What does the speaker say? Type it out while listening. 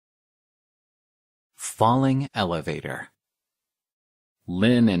falling elevator.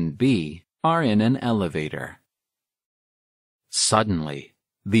 Lynn and Bee are in an elevator. Suddenly,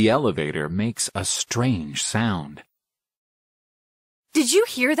 the elevator makes a strange sound. Did you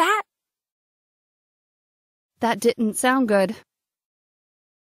hear that? That didn't sound good.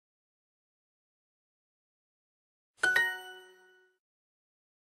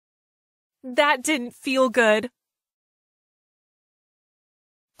 That didn't feel good.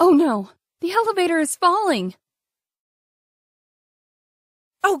 Oh no, the elevator is falling.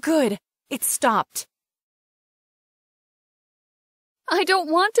 Oh good, it stopped. I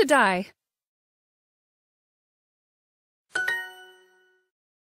don't want to die.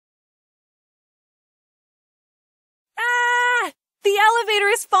 Ah! The elevator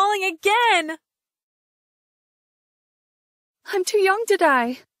is falling again! I'm too young to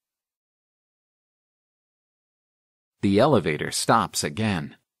die. The elevator stops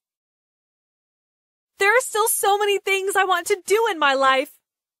again. There are still so many things I want to do in my life.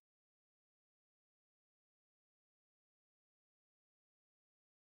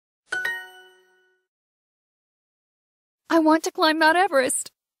 I want to climb Mount Everest.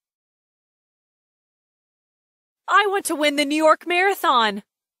 I want to win the New York Marathon.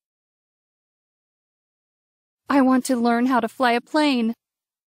 I want to learn how to fly a plane.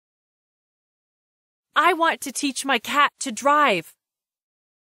 I want to teach my cat to drive.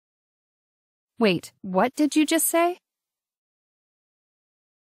 Wait, what did you just say?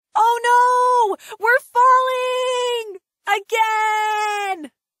 Oh no! We're falling!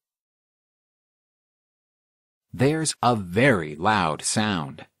 Again! There's a very loud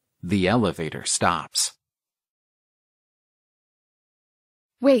sound. The elevator stops.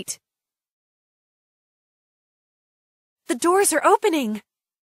 Wait. The doors are opening.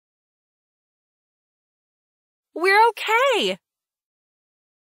 We're okay.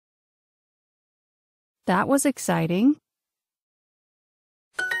 That was exciting.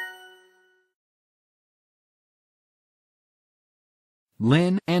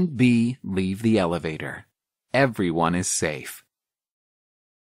 Lynn and Bee leave the elevator. Everyone is safe.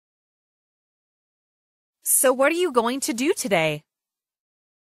 So what are you going to do today?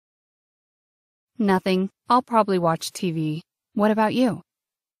 Nothing. I'll probably watch TV. What about you?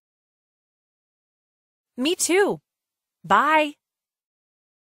 Me too. Bye.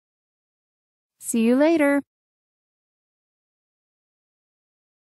 See you later.